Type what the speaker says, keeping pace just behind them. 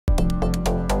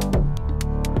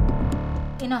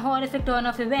In a horrific turn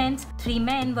of events, 3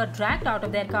 men were dragged out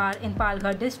of their car in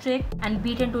Palghar district and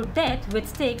beaten to death with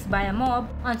sticks by a mob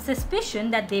on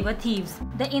suspicion that they were thieves.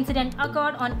 The incident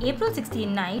occurred on April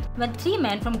 16 night when 3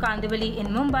 men from Kandivali in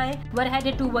Mumbai were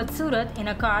headed towards Surat in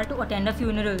a car to attend a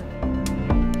funeral.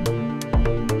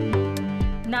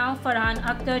 Now, Farhan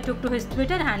Akhtar took to his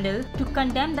Twitter handle to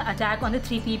condemn the attack on the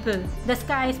 3 people. The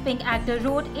Sky's Pink actor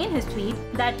wrote in his tweet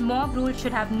that mob rule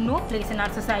should have no place in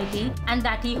our society and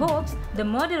that he hopes the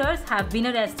murderers have been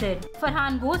arrested.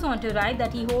 Farhan goes on to write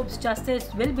that he hopes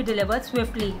justice will be delivered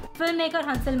swiftly. Filmmaker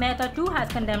Hansal Mehta too has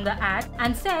condemned the act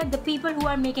and said the people who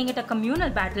are making it a communal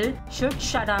battle should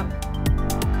shut up.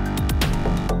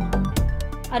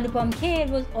 Anupam Kher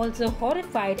was also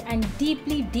horrified and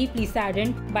deeply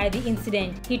saddened by the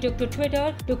incident. He took to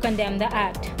Twitter to condemn the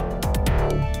act.